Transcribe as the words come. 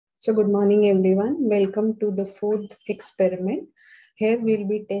So good morning everyone. Welcome to the fourth experiment. Here we'll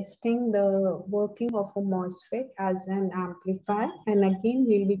be testing the working of a MOSFET as an amplifier, and again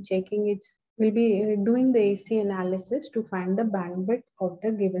we'll be doing the AC analysis to find the bandwidth of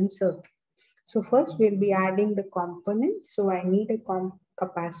the given circuit. So first we'll be adding the components. So I need a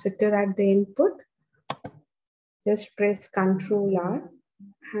capacitor at the input. Just press Ctrl R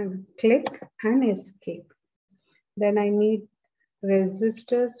and click and escape. Then I need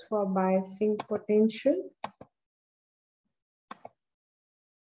resistors for biasing potential.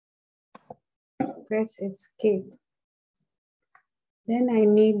 Press escape. Then I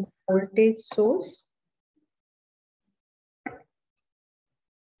need voltage source.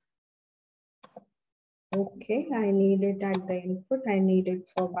 Okay, I need it at the input. I need it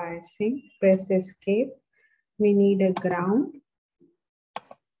for biasing. Press escape. We need a ground.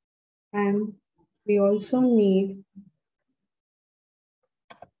 And we also need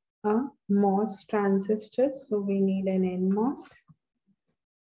a MOS transistor. So we need an NMOS.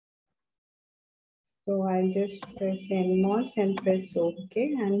 So I'll just press NMOS and press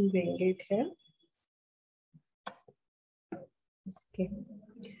OK and bring it here. Escape.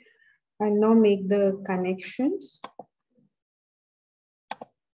 I'll now make the connections.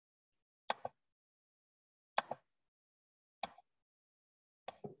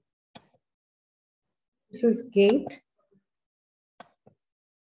 This is gate.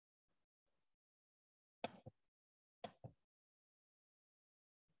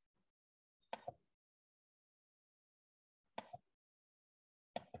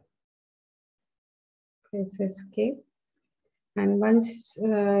 Press escape. And once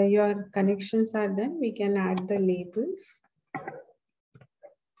your connections are done, we can add the labels.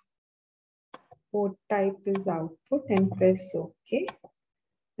 Port type is output and press OK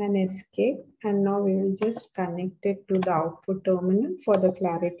and escape. And now we will just connect it to the output terminal for the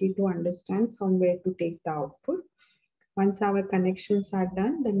clarity to understand from where to take the output. Once our connections are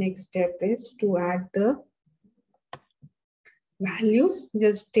done, the next step is to add the values.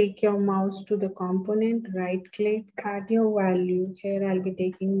 Just take your mouse to the component, right click, add your value. Here I'll be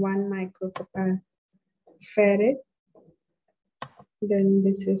taking 1 microfarad. Then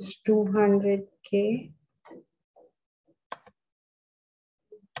this is 200K,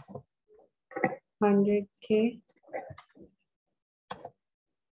 100K.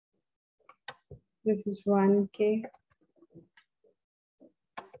 This is 1K.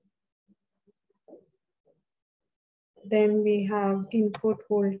 Then we have input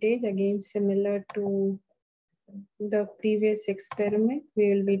voltage, again similar to the previous experiment.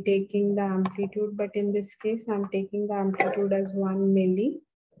 We will be taking the amplitude, but in this case, I'm taking the amplitude as 1 milli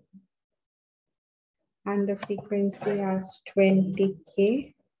and the frequency as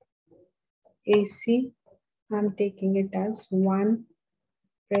 20K. AC, I'm taking it as 1.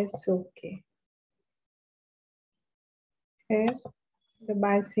 Press OK. Here, the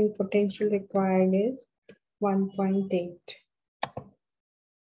biasing potential required is 1.8.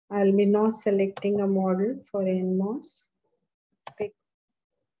 I'll be now selecting a model for NMOS.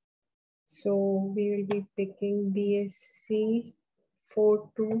 So we will be picking BSC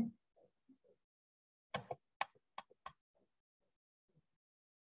 42.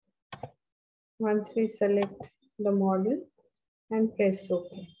 Once we select the model and press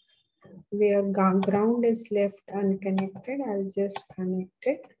OK. Where ground is left unconnected, I'll just connect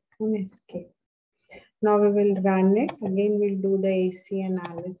it and escape. Now we will run it. Again, we'll do the AC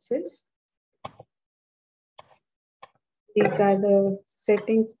analysis. These are the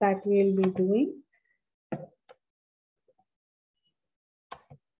settings that we'll be doing.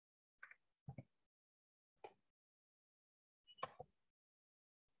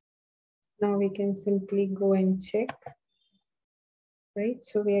 Now we can simply go and check. Right,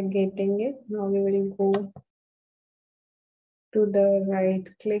 so we are getting it. Now we will go to the right,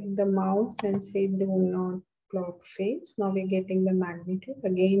 click the mouse and say do not plot phase. Now we're getting the magnitude.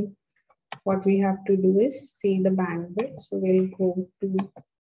 Again, what we have to do is see the bandwidth. So we'll go to,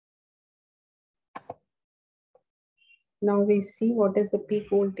 now we see what is the peak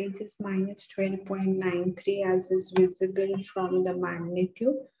voltage is minus 12.93 as is visible from the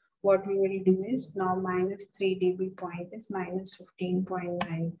magnitude. What we will do is now minus 3 dB point is minus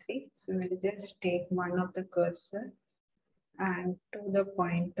 15.93. So we'll just take one of the cursor and to the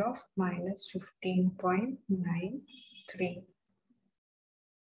point of minus 15.93.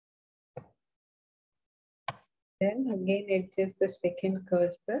 Then again adjust the second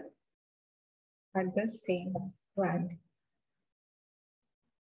cursor at the same value.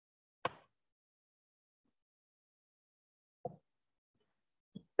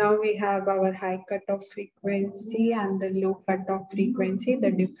 Now we have our high cutoff frequency and the low cutoff frequency.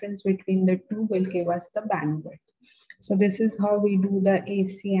 The difference between the two will give us the bandwidth. So this is how we do the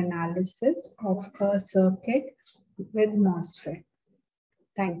AC analysis of a circuit with MOSFET.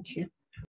 Thank you.